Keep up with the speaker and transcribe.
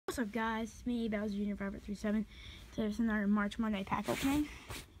What's up, guys? It's me, Bowser Jr. 5837. Today is another March Monday pack opening.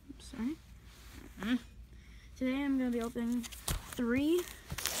 Sorry. Today I'm going to be opening 3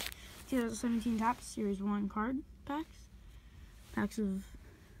 2017 Topps Series 1 card packs. Packs of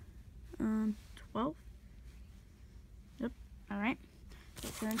 12. Yep. Alright.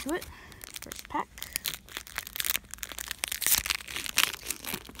 Let's get into it. First pack.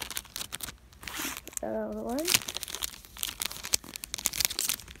 Put that out of the way.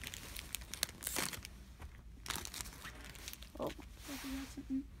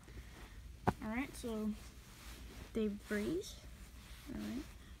 Alright, so David Freese. Alright.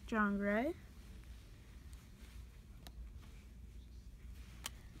 John Gray.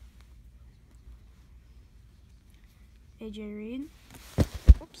 AJ Reed.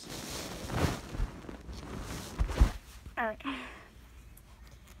 Oops. Alright.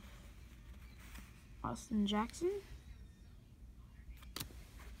 Austin Jackson.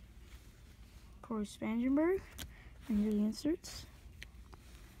 Corey Spangenberg. And here are the inserts.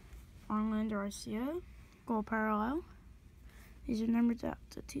 Orlando Arcia, Gold Parallel. These are numbered up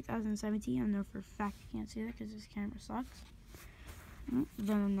to 2017. I know for a fact you can't see that because this camera sucks. Then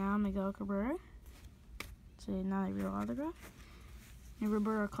and now, Miguel Cabrera. It's not a real autograph. And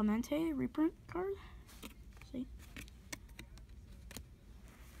Roberto Clemente reprint card. See?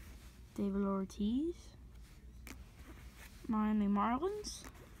 David Ortiz. Miami Marlins.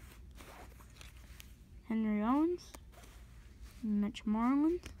 Henry Owens. Mitch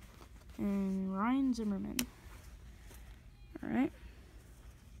Moreland. And Ryan Zimmerman. Alright.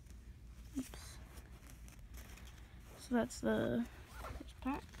 Oops. So that's the first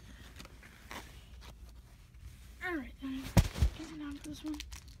pack. Alright, then getting down to this one.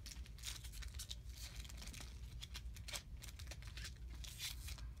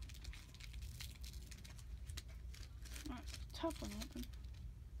 That's a tough one to open.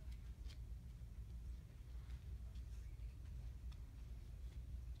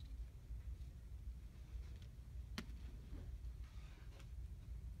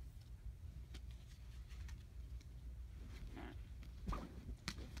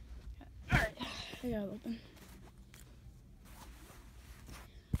 I got it open.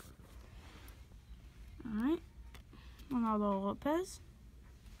 Alright. Ronaldo Lopez.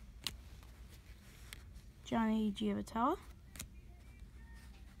 Johnny Giavotella.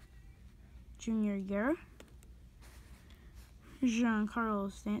 Junior Guerra.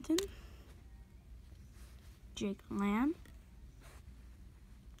 Giancarlo Stanton. Jake Lamb.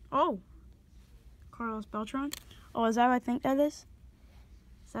 Oh! Carlos Beltran. Oh, is that what I think that is?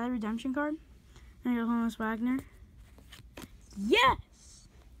 Is that a redemption card? And Johannes Wagner. Yes!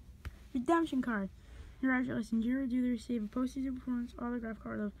 Redemption card. Congratulations, you are due to receive a postseason performance autograph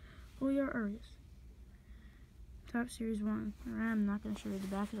card of Julio Urias. Topps Series 1. Alright, I'm not going to show you the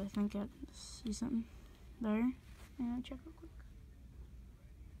back because I think I see something there. And check real quick.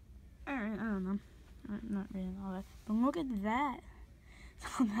 Alright, I don't know. I'm not reading all that. But look at that.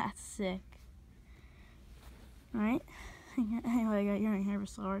 Oh, that's sick. Alright. Anyway, I got your hair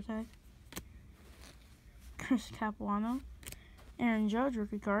slower tag. Chris Capuano. Aaron Judge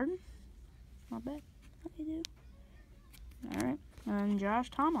rookie card. Not bad. How do you do? Alright. And then Josh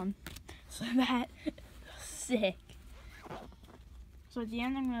Tomlin. So that sick. So at the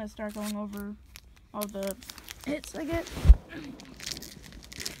end I'm gonna start going over all the hits I get.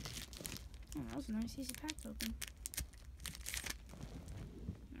 Oh, that was a nice easy pack to open.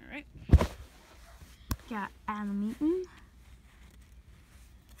 Alright. Got Adam Eaton.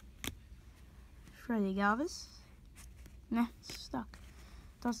 Freddie Galvis. Nah, it's stuck.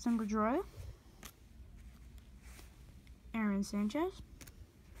 Dustin Pedroia. Aaron Sanchez.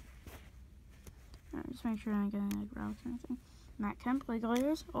 Alright, just make sure I don't get any routes or anything. Matt Kemp, Lake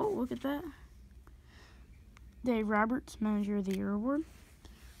Lakers. Oh, look at that. Dave Roberts, Manager of the Year Award.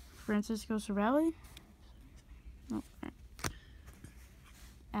 Francisco Cervelli. Oh, right.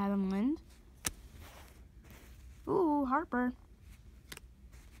 Adam Lind. Ooh, Harper.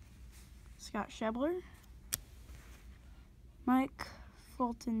 Scott Schebler. Mike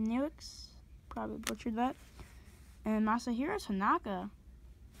Fulton Newix. Probably butchered that. And Masahiro Tanaka.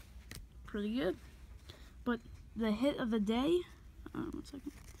 Pretty good. But the hit of the day. 1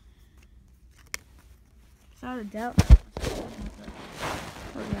 second. Without a doubt.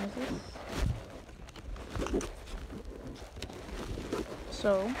 Organize this.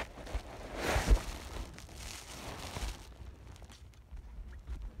 So.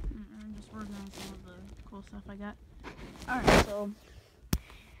 I'm just organizing some of the cool stuff I got. Alright, so.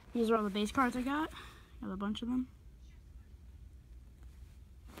 These are all the base cards I got. Got a bunch of them.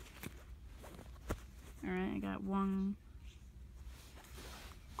 Alright, I got one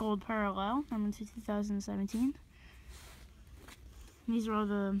Gold Parallel, number 2, 2017. These are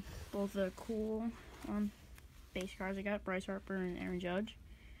all both the cool base cards I got. Bryce Harper and Aaron Judge.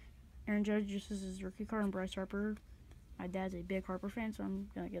 Aaron Judge just is his rookie card, and Bryce Harper, my dad's a big Harper fan, so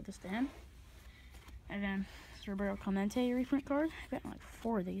I'm going to give this to him. And then Roberto Clemente reprint card. I got like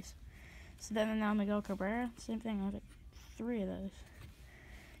 4 of these. So then now Miguel Cabrera, same thing. I have like 3 of those.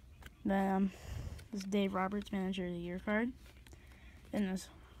 Then this Dave Roberts Manager of the Year card. Then this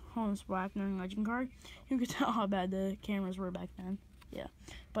Holmes Wagner Legend card. You can tell how bad the cameras were back then. Yeah,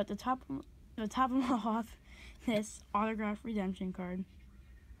 but the top of them off, this autograph redemption card.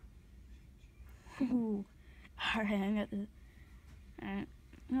 Ooh. All right, I got this. All right,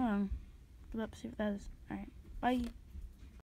 hold on. Let's see what that is. All right, bye.